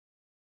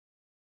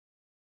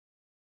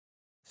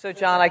So,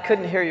 John, I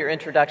couldn't hear your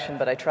introduction,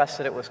 but I trust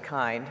that it was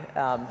kind.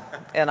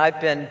 And I've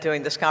been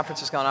doing this conference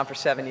has gone on for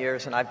 7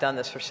 years, and I've done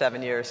this for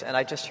 7 years. And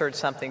I just heard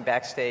something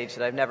backstage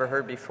that I've never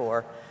heard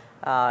before.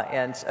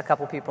 And a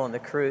couple people in the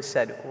crew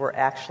said, we're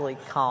actually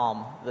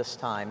calm this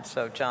time.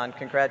 So, John,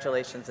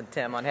 congratulations, and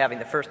Tim, on having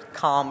the first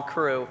calm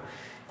crew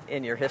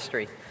in your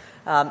history.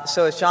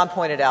 So as John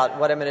pointed out,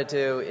 what I'm going to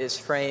do is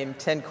frame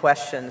 10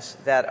 questions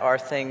that are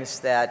things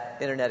that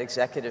Internet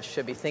executives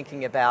should be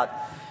thinking about,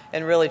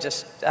 and really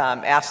just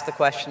ask the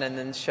question and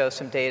then show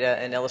some data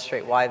and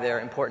illustrate why they're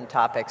important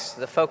topics.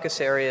 The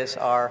focus areas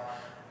are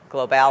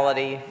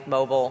globality,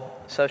 mobile,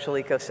 social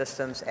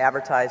ecosystems,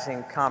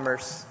 advertising,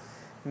 commerce,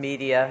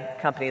 media,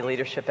 company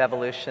leadership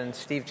evolution,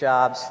 Steve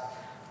Jobs,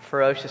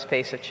 ferocious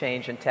pace of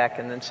change in tech,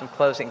 and then some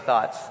closing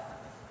thoughts.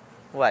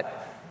 What?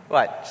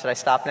 Should I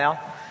stop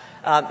now?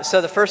 So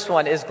the first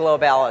one is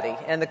globality.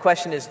 And the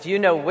question is, do you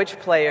know which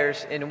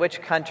players in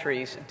which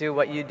countries do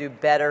what you do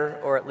better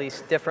or at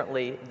least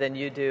differently than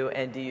you do,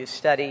 and do you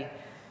study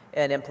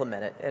and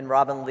implement it? And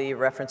Robin Lee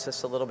referenced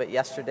this a little bit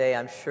yesterday.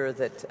 I'm sure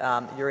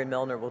that Yuri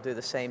Milner will do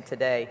the same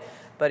today.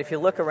 But if you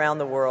look around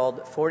the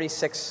world,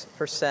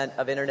 46%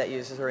 of Internet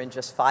users are in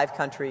just 5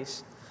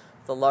 countries.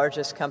 The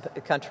largest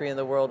country in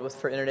the world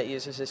for Internet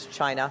users is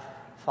China,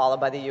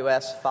 followed by the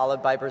US,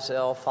 followed by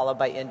Brazil, followed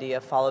by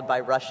India, followed by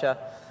Russia.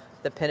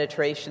 The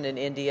penetration in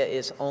India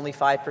is only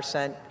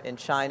 5%. In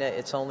China,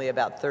 it's only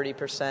about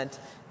 30%.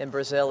 In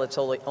Brazil, it's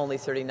only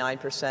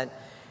 39%.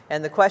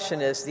 And the question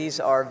is, these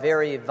are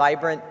very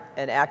vibrant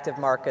and active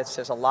markets.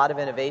 There's a lot of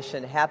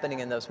innovation happening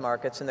in those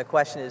markets. And the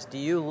question is, do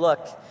you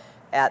look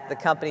at the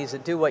companies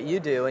that do what you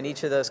do in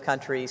each of those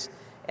countries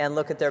and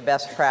look at their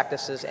best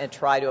practices and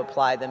try to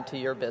apply them to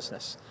your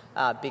business?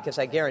 Because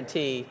I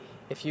guarantee,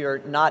 if you're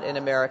not an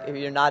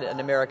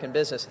American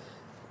business,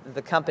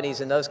 the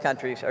companies in those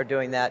countries are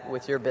doing that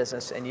with your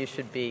business, and you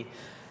should be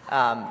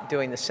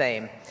doing the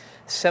same.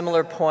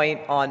 Similar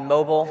point on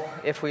mobile.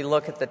 If we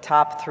look at the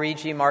top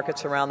 3G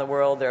markets around the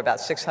world, there are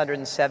about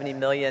 670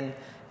 million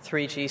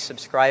 3G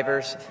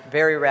subscribers,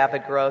 very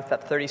rapid growth,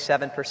 up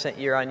 37%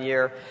 year on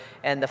year.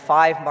 And the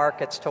 5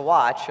 markets to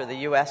watch are the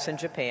US and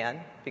Japan,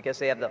 because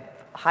they have the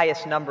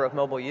highest number of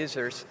mobile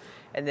users,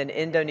 and then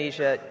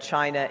Indonesia,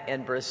 China,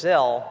 and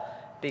Brazil,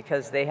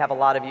 because they have a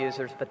lot of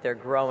users, but they're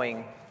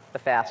growing the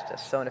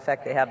fastest. So in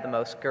effect, they have the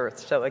most girth.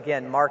 So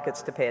again,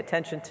 markets to pay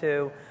attention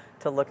to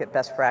look at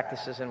best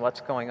practices and what's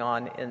going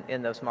on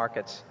in those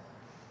markets.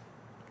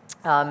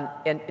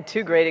 And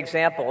 2 great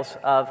examples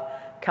of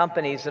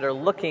companies that are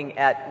looking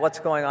at what's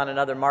going on in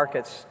other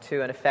markets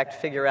to, in effect,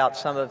 figure out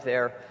some of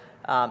their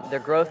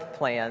growth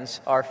plans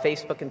are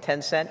Facebook and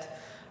Tencent.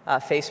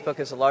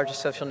 Facebook is the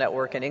largest social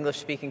network in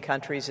English-speaking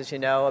countries, as you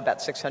know,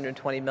 about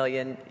 620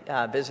 million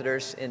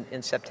visitors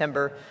in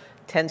September.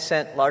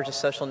 Tencent, largest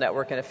social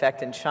network in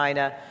effect in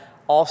China,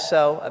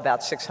 also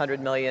about 600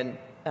 million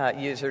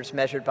users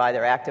measured by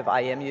their active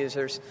IM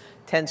users.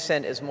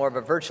 Tencent is more of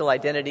a virtual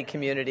identity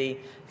community.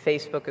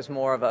 Facebook is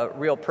more of a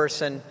real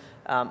person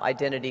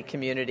identity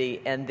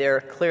community, and they're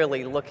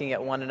clearly looking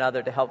at one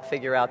another to help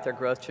figure out their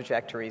growth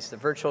trajectories. The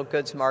virtual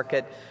goods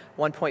market,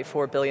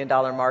 $1.4 billion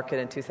market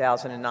in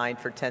 2009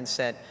 for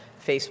Tencent.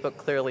 Facebook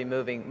clearly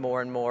moving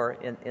more and more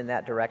in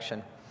that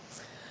direction.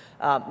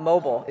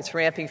 Mobile, it's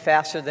ramping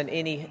faster than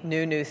any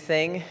new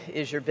thing.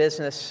 Is your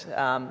business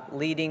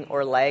leading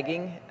or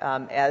lagging?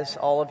 As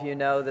all of you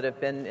know that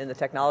have been in the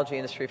technology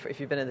industry,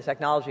 if you've been in the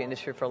technology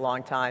industry for a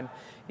long time,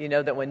 you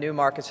know that when new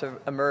markets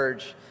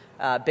emerge,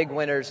 big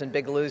winners and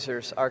big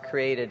losers are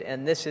created,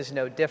 and this is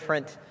no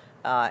different.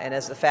 And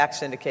as the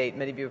facts indicate,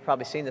 many of you have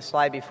probably seen this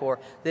slide before,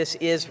 this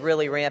is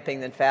really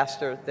ramping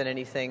faster than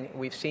anything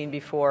we've seen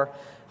before.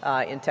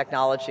 In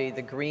technology,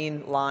 the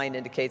green line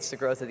indicates the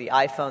growth of the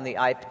iPhone, the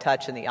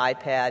iTouch, and the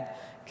iPad,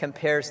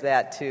 compares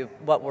that to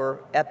what were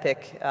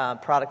epic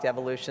product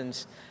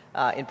evolutions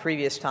in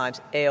previous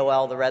times.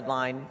 AOL, the red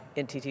line,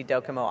 NTT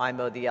Docomo,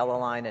 iMode, the yellow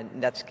line, and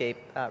Netscape,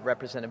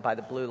 represented by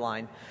the blue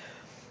line.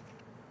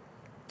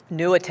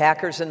 New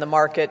attackers in the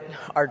market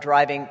are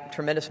driving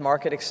tremendous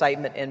market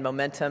excitement and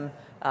momentum.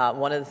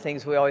 One of the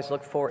things we always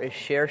look for is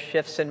share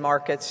shifts in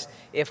markets.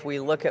 If we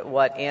look at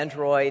what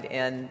Android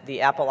and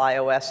the Apple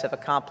iOS have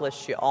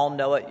accomplished, you all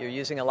know it, you're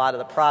using a lot of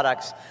the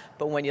products,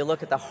 but when you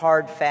look at the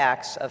hard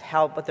facts of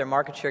what their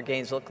market share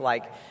gains look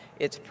like,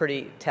 it's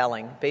pretty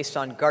telling. Based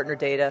on Gartner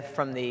data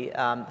from the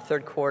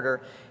third quarter,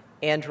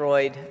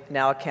 Android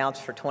now accounts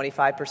for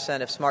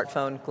 25% of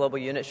smartphone global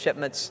unit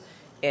shipments,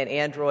 and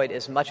Android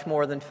is much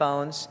more than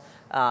phones.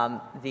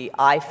 The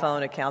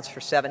iPhone accounts for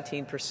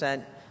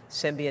 17%.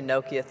 Symbian,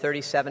 Nokia,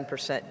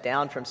 37%,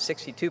 down from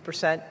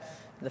 62% in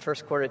the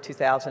first quarter of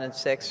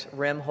 2006.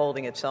 RIM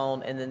holding its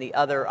own, and then the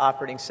other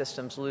operating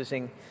systems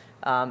losing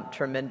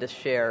tremendous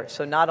share.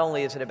 So not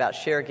only is it about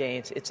share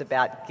gains, it's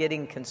about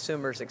getting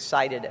consumers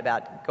excited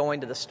about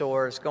going to the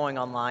stores, going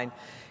online,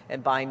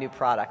 and buying new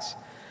products.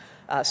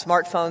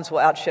 Smartphones will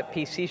outship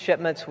PC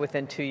shipments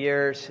within 2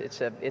 years. It's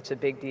a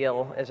big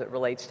deal as it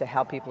relates to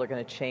how people are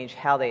going to change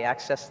how they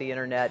access the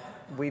Internet.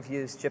 We've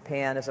used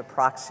Japan as a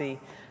proxy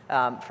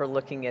for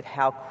looking at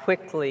how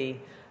quickly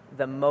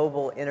the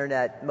mobile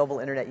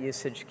internet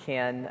usage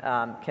can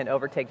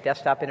overtake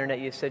desktop internet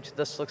usage.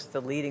 This looks at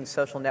the leading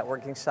social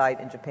networking site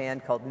in Japan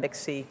called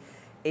Mixi.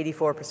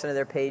 84% of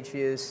their page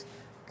views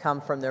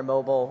come from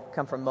mobile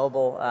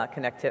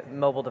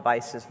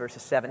devices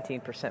versus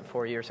 17%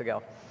 4 years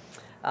ago.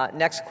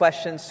 Next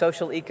question,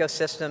 social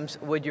ecosystems.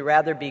 Would you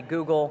rather be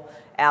Google,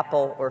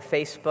 Apple, or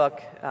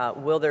Facebook?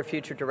 Will their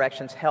future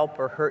directions help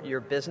or hurt your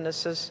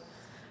businesses?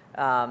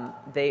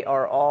 They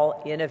are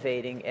all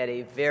innovating at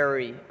a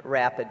very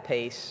rapid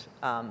pace.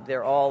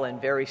 They're all in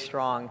very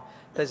strong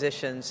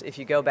positions. If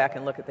you go back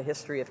and look at the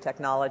history of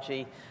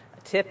technology,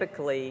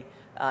 typically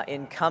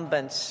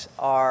incumbents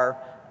are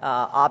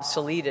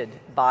obsoleted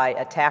by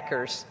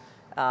attackers.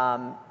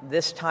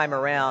 This time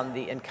around,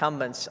 the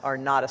incumbents are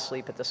not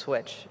asleep at the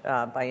switch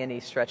by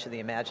any stretch of the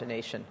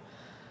imagination.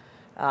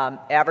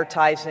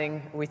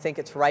 Advertising, we think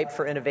it's ripe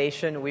for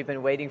innovation. We've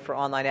been waiting for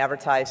online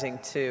advertising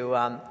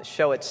to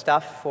show its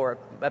stuff for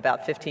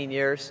about 15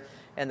 years.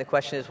 And the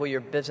question is, will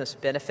your business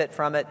benefit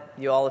from it?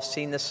 You all have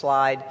seen this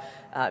slide.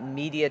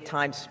 Media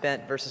time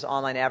spent versus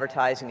online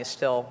advertising is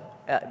still,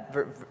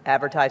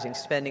 advertising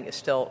spending is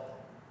still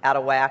out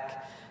of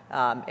whack.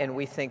 And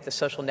we think the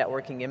social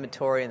networking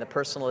inventory and the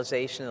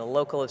personalization and the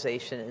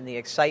localization and the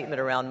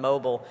excitement around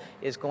mobile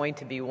is going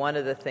to be one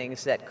of the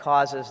things that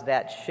causes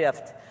that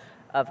shift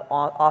of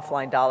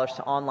offline dollars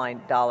to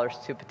online dollars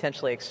to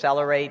potentially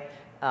accelerate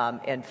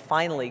and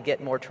finally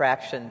get more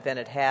traction than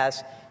it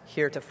has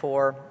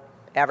heretofore.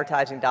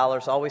 Advertising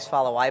dollars always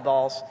follow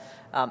eyeballs.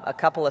 A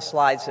couple of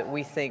slides that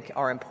we think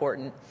are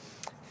important.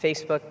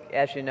 Facebook,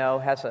 as you know,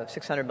 has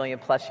 600 million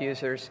plus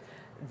users.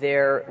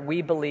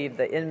 We believe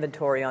the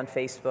inventory on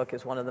Facebook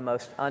is one of the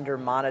most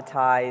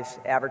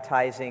under-monetized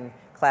advertising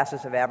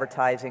classes of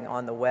advertising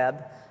on the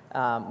web.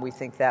 We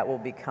think that will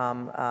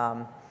become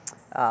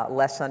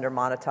less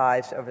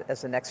under-monetized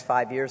as the next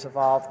 5 years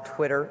evolve.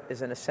 Twitter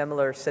is in a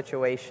similar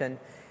situation.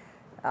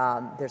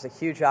 There's a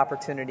huge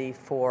opportunity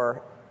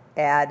for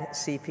ad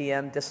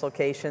CPM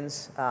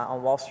dislocations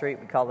on Wall Street.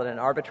 We call it an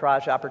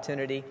arbitrage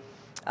opportunity.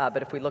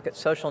 But if we look at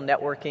social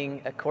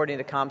networking, according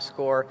to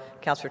ComScore,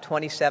 accounts for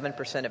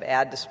 27% of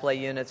ad display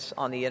units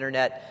on the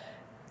internet.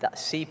 The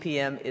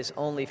CPM is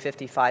only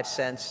 55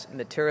 cents,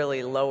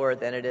 materially lower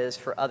than it is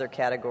for other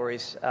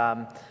categories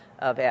of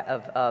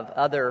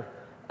other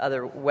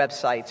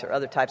websites or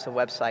other types of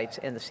websites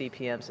and the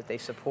CPMs that they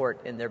support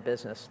in their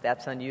business.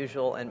 That's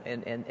unusual, and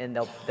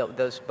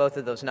both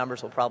of those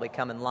numbers will probably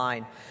come in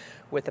line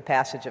with the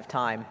passage of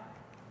time.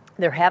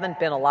 There haven't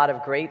been a lot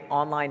of great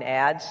online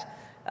ads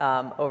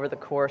over the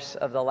course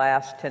of the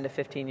last 10 to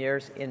 15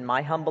 years, in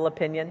my humble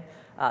opinion.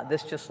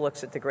 This just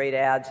looks at the great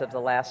ads of the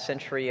last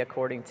century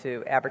according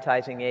to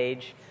Advertising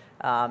Age.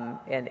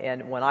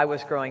 And when I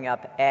was growing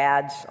up,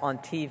 ads on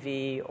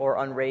TV or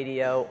on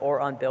radio or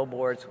on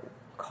billboards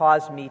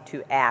caused me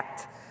to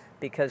act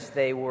because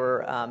they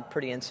were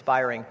pretty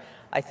inspiring.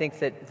 I think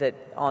that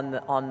on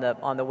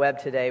the web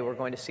today, we're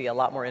going to see a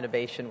lot more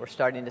innovation. We're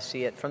starting to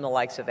see it from the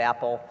likes of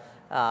Apple,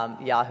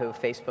 Yahoo,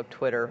 Facebook,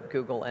 Twitter,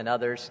 Google, and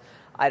others.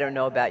 I don't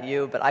know about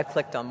you, but I've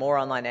clicked on more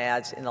online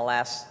ads in the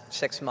last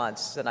 6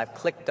 months than I've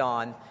clicked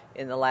on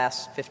in the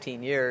last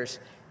 15 years,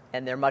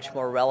 and they're much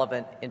more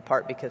relevant in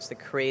part because the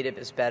creative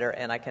is better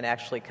and I can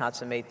actually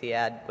consummate the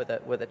ad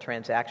with a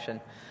transaction.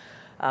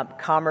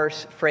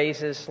 Commerce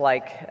phrases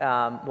like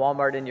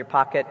Walmart in your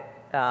pocket,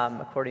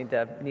 according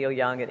to Neil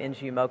Young at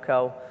NG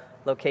Moco,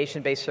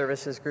 location-based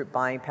services, group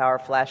buying power,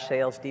 flash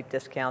sales, deep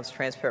discounts,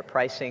 transparent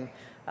pricing,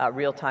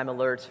 real-time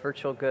alerts,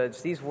 virtual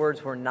goods. These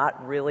words were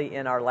not really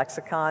in our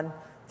lexicon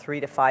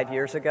 3 to 5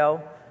 years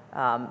ago.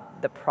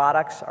 The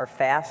products are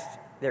fast,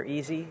 they're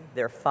easy,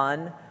 they're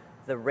fun.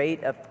 The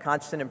rate of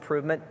constant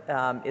improvement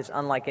is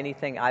unlike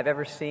anything I've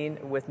ever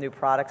seen with new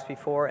products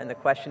before, and the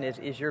question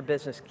is your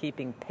business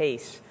keeping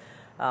pace?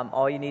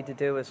 All you need to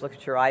do is look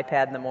at your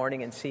iPad in the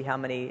morning and see how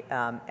many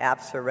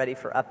apps are ready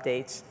for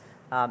updates.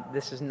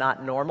 This is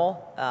not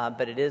normal,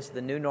 but it is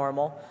the new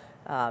normal.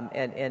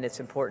 And it's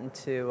important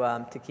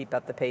to keep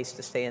up the pace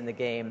to stay in the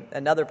game.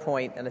 Another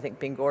point, and I think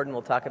Bing Gordon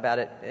will talk about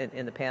it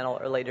in the panel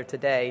or later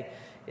today,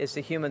 is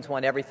the humans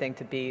want everything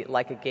to be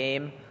like a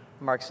game.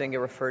 Mark Singer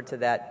referred to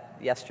that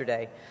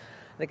yesterday.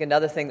 I think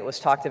another thing that was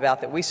talked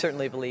about that we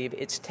certainly believe,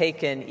 it's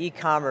taken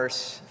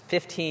e-commerce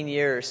 15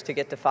 years to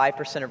get to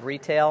 5% of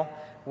retail.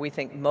 We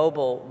think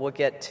mobile will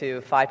get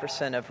to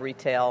 5% of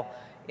retail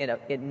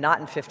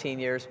not in 15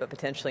 years, but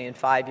potentially in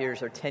 5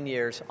 years or 10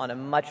 years on a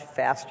much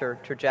faster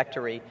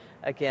trajectory.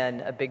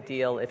 Again, a big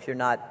deal if you're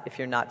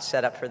not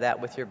set up for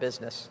that with your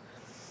business.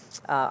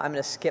 I'm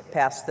going to skip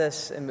past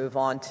this and move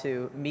on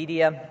to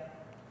media.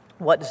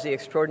 What does the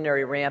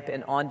extraordinary ramp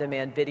in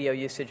on-demand video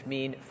usage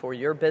mean for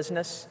your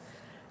business?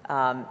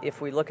 If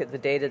we look at the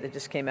data that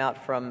just came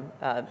out from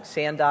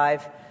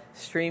Sandive,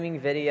 streaming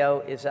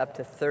video is up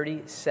to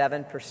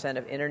 37%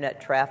 of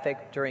internet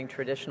traffic during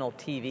traditional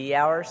TV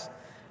hours,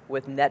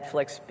 with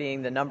Netflix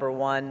being the number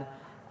one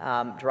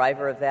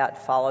driver of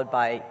that, followed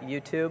by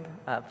YouTube,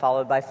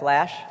 followed by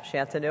Flash,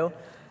 Shantanu.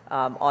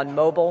 On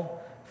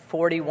mobile,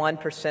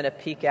 41% of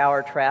peak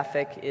hour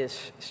traffic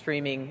is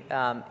streaming,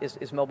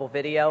 is mobile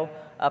video,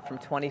 up from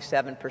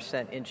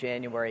 27% in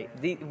January.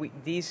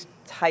 These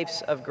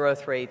types of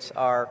growth rates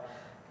are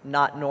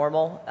not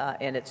normal,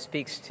 and it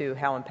speaks to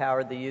how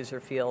empowered the user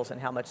feels and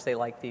how much they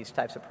like these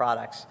types of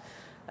products.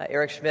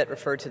 Eric Schmidt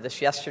referred to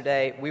this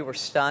yesterday. We were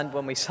stunned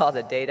when we saw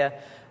the data.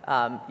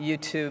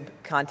 YouTube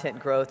content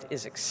growth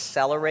is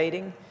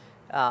accelerating,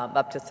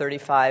 up to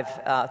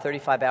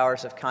 35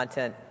 hours of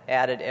content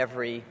added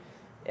every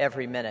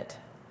minute.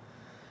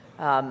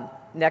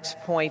 Next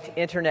point,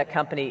 internet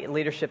company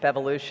leadership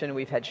evolution.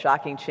 We've had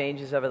shocking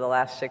changes over the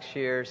last 6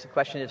 years. The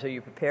question is, are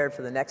you prepared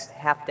for the next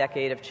half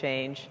decade of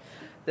change?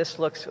 This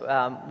looks,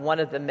 one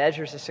of the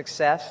measures of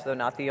success, though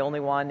not the only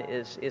one,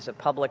 is a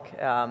public,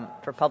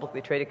 for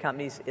publicly traded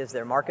companies, is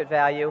their market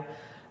value.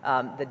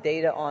 The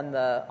data on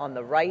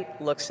the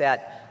right looks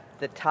at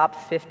the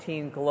top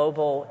 15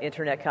 global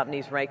internet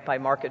companies ranked by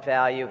market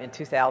value in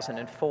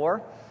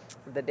 2004.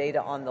 The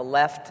data on the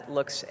left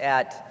looks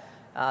at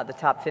the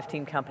top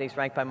 15 companies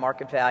ranked by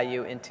market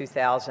value in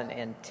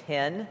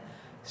 2010.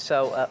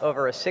 So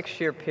over a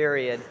 6-year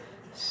period,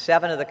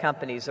 7 of the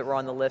companies that were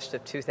on the list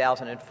of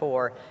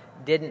 2004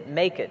 didn't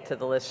make it to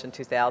the list in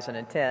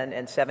 2010,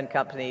 and 7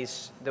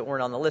 companies that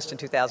weren't on the list in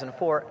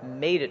 2004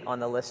 made it on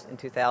the list in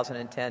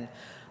 2010,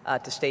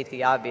 to state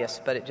the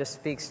obvious. But it just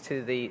speaks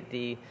to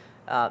the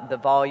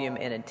volume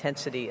and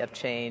intensity of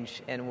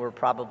change, and we're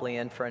probably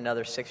in for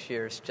another 6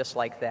 years just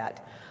like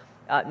that.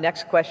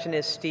 Next question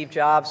is Steve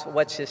Jobs.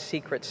 What's his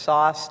secret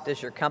sauce?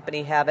 Does your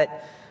company have it?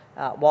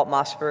 Walt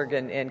Mossberg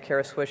and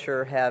Kara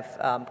Swisher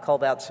have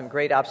called out some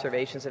great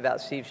observations about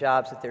Steve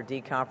Jobs at their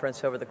D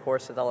conference over the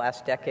course of the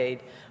last decade.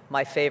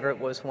 My favorite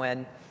was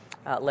when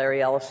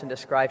Larry Ellison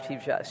described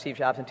Steve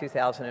Jobs in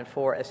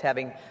 2004 as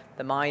having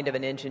the mind of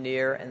an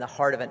engineer and the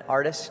heart of an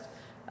artist.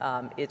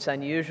 It's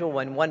unusual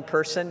when one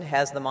person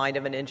has the mind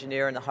of an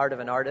engineer and the heart of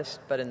an artist,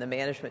 but in the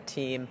management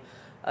team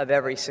of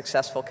every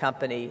successful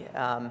company,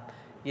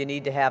 you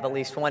need to have at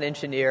least one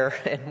engineer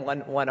and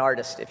one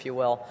artist, if you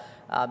will,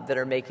 that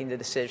are making the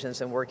decisions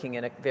and working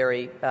in a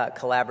very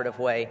collaborative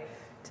way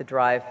to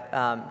drive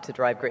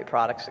great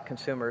products that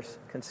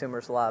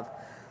consumers love.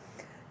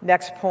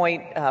 Next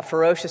point,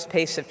 ferocious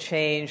pace of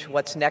change.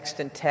 What's next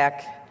in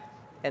tech?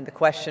 And the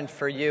question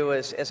for you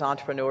as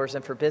entrepreneurs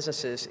and for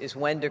businesses is,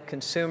 when do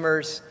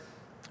consumers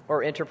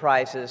or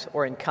enterprises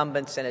or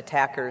incumbents and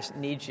attackers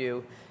need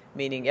you?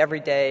 Meaning every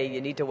day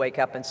you need to wake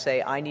up and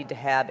say, I need to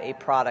have a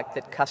product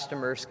that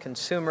customers,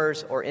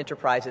 consumers, or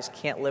enterprises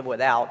can't live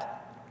without,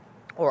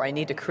 or I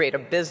need to create a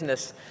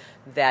business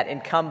that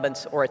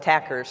incumbents or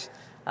attackers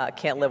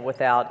can't live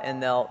without,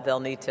 and they'll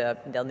need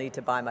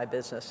to buy my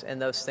business.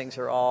 And those things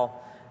are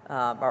all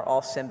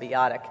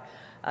symbiotic.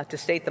 To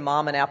state the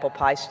mom and apple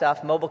pie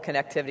stuff, mobile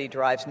connectivity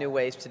drives new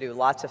ways to do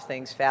lots of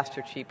things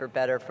faster, cheaper,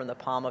 better from the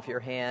palm of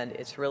your hand.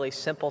 It's really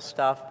simple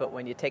stuff, but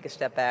when you take a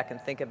step back and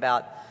think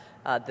about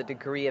the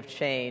degree of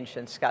change,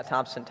 and Scott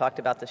Thompson talked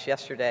about this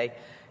yesterday,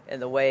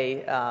 and the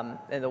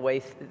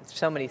way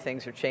so many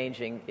things are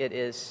changing,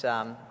 it's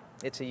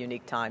a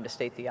unique time, to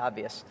state the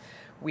obvious.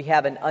 We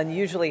have an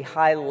unusually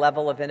high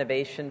level of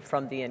innovation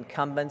from the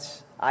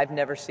incumbents. I've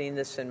never seen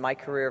this in my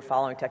career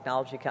following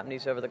technology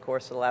companies over the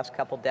course of the last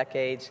couple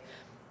decades,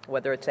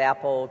 whether it's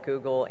Apple,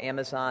 Google,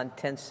 Amazon,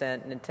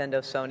 Tencent,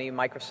 Nintendo, Sony,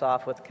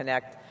 Microsoft with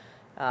Kinect,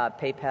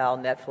 PayPal,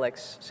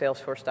 Netflix,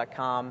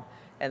 Salesforce.com,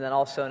 and then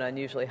also an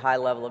unusually high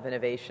level of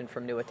innovation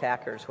from new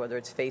attackers, whether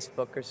it's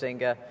Facebook or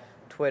Zynga,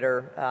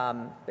 Twitter,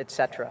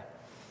 etc.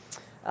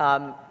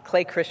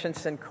 Clay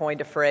Christensen coined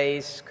a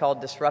phrase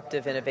called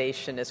disruptive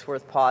innovation. It's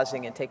worth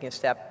pausing and taking a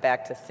step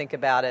back to think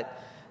about it.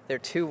 There are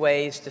 2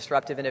 ways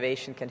disruptive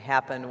innovation can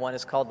happen. One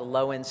is called the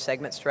low-end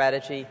segment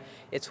strategy.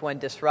 It's when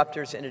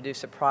disruptors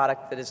introduce a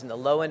product that is in the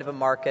low end of a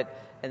market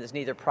and is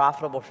neither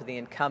profitable for the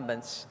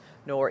incumbents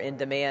nor in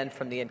demand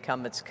from the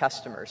incumbents'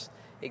 customers.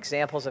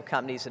 Examples of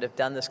companies that have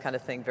done this kind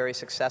of thing very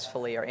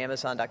successfully are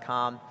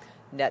Amazon.com,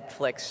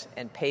 Netflix,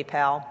 and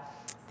PayPal.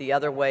 The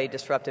other way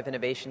disruptive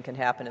innovation can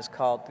happen is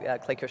called,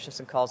 Clay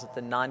Christensen calls it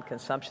the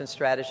non-consumption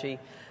strategy.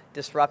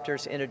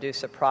 Disruptors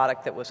introduce a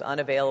product that was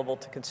unavailable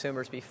to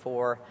consumers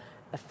before,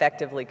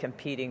 effectively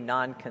competing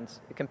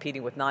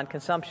with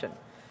non-consumption.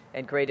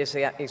 And great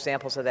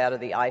examples of that are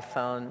the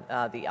iPhone,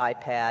 the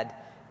iPad,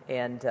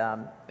 and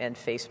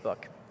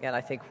Facebook. And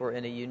I think we're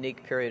in a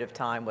unique period of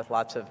time with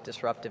lots of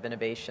disruptive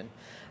innovation.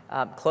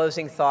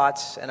 Closing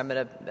thoughts, and I'm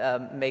going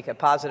to make a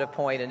positive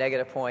point, a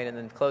negative point, and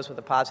then close with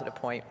a positive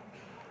point,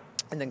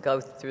 and then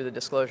go through the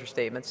disclosure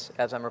statements,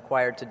 as I'm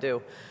required to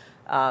do.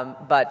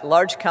 But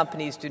large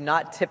companies do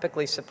not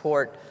typically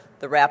support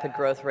the rapid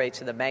growth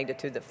rates and the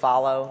magnitude that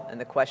follow, and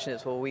the question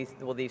is,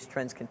 will these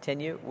trends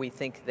continue? We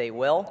think they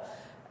will.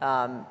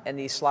 And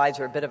these slides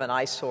are a bit of an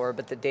eyesore,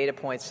 but the data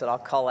points that I'll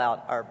call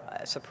out are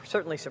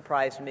certainly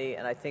surprised me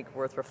and I think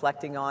worth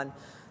reflecting on.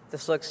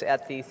 This looks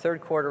at the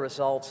third quarter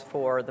results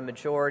for the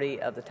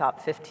majority of the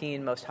top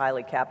 15 most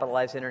highly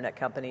capitalized internet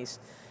companies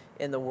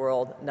in the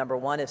world. Number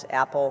 1 is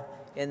Apple.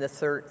 In the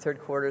third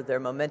quarter, their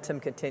momentum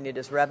continued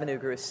as revenue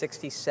grew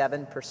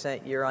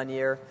 67% year on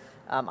year.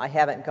 I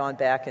haven't gone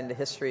back into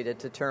history to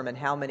determine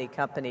how many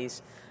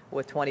companies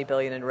with $20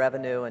 billion in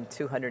revenue and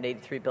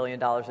 $283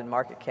 billion in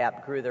market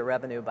cap grew their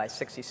revenue by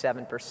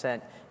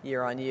 67%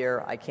 year on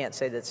year. I can't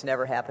say that's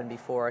never happened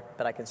before,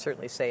 but I can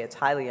certainly say it's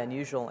highly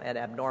unusual and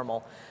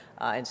abnormal,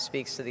 and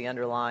speaks to the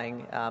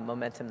underlying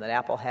momentum that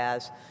Apple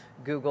has.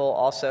 Google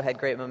also had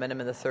great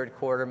momentum in the third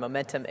quarter.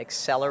 Momentum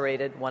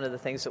accelerated. One of the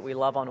things that we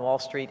love on Wall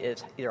Street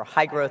is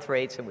high growth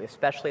rates, and we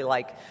especially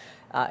like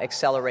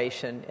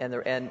acceleration,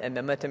 and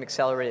momentum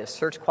accelerated.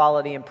 Search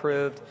quality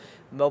improved,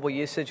 mobile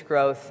usage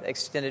growth,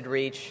 extended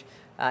reach,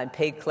 and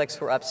paid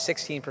clicks were up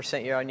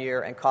 16% year on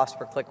year, and cost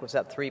per click was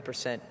up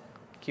 3%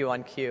 Q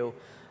on Q,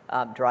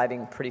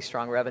 driving pretty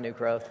strong revenue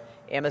growth.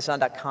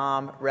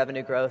 Amazon.com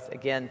revenue growth,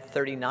 again,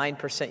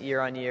 39% year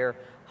on year,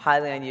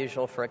 highly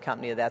unusual for a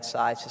company of that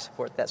size to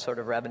support that sort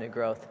of revenue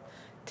growth.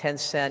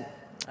 Tencent,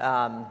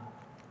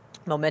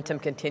 momentum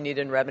continued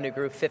and revenue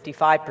grew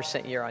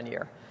 55% year on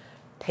year.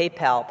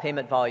 PayPal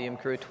payment volume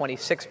grew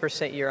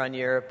 26% year on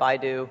year.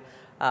 Baidu,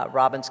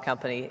 Robin's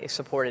company,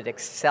 supported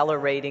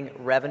accelerating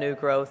revenue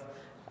growth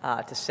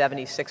to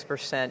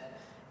 76%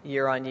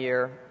 year on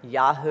year.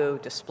 Yahoo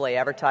display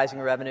advertising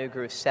revenue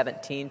grew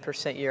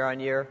 17% year on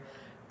year.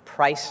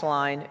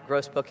 Priceline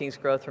gross bookings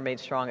growth remained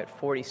strong at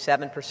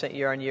 47%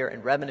 year on year,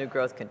 and revenue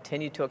growth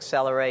continued to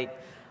accelerate.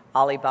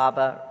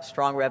 Alibaba,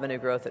 strong revenue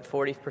growth at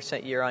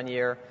 40% year on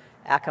year.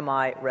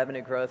 Akamai,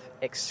 revenue growth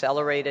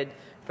accelerated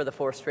for the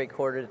fourth straight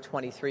quarter to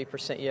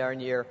 23% year on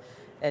year.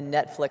 And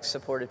Netflix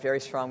supported very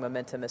strong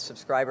momentum as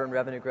subscriber and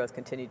revenue growth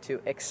continued to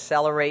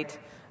accelerate,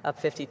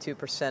 up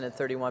 52% and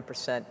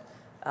 31%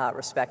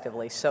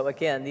 respectively. So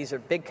again, these are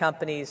big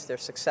companies, they're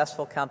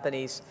successful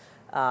companies,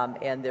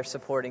 and they're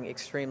supporting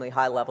extremely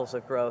high levels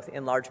of growth,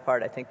 in large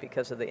part, I think,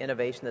 because of the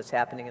innovation that's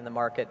happening in the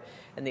market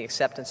and the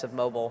acceptance of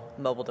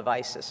mobile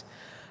devices.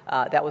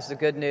 That was the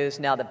good news.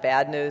 Now the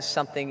bad news,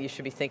 something you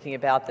should be thinking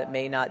about that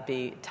may not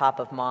be top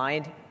of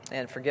mind,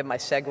 and forgive my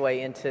segue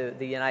into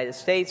the United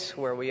States,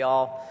 where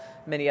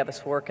many of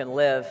us work and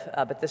live,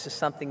 but this is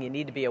something you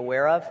need to be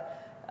aware of,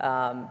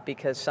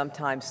 because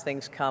sometimes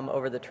things come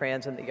over the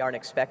transom that you aren't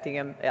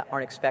expecting,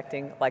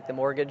 like the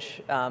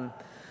mortgage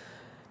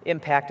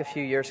impact a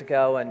few years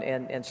ago,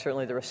 and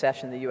certainly the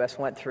recession the U.S.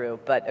 went through.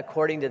 But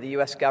according to the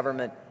U.S.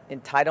 government,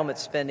 entitlement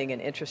spending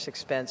and interest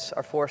expense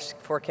are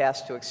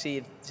forecast to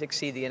exceed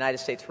the United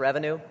States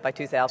revenue by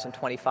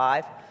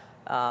 2025,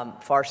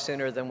 far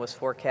sooner than was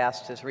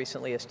forecast as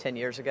recently as 10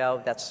 years ago.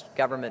 That's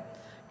government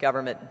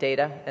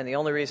data. And the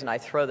only reason I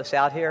throw this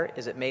out here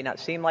is it may not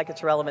seem like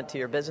it's relevant to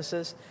your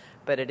businesses,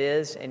 but it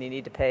is, and you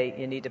need to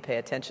pay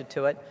attention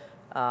to it.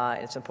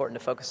 It's important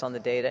to focus on the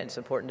data, and it's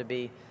important to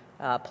be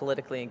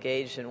politically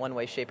engaged in one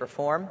way, shape, or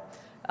form.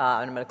 And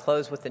I'm going to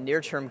close with the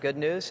near-term good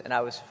news. And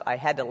I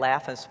had to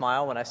laugh and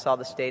smile when I saw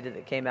this data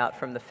that came out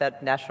from the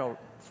National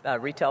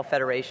Retail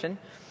Federation.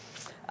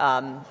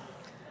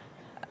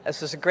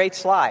 This is a great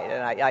slide,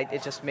 and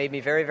it just made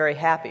me very, very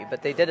happy.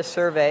 But they did a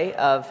survey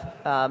of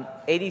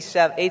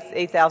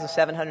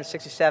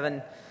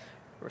 8,767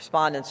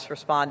 respondents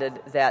responded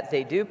that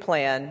they do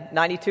plan,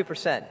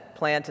 92%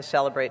 plan to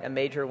celebrate a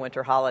major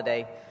winter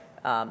holiday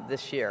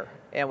this year.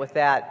 And with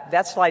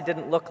that slide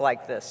didn't look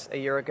like this a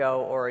year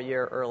ago or a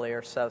year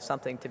earlier, so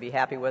something to be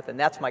happy with. And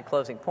that's my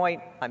closing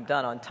point. I'm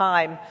done on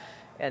time,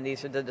 and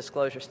these are the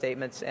disclosure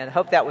statements. And I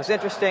hope that was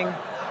interesting.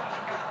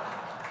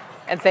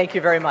 And thank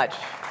you very much.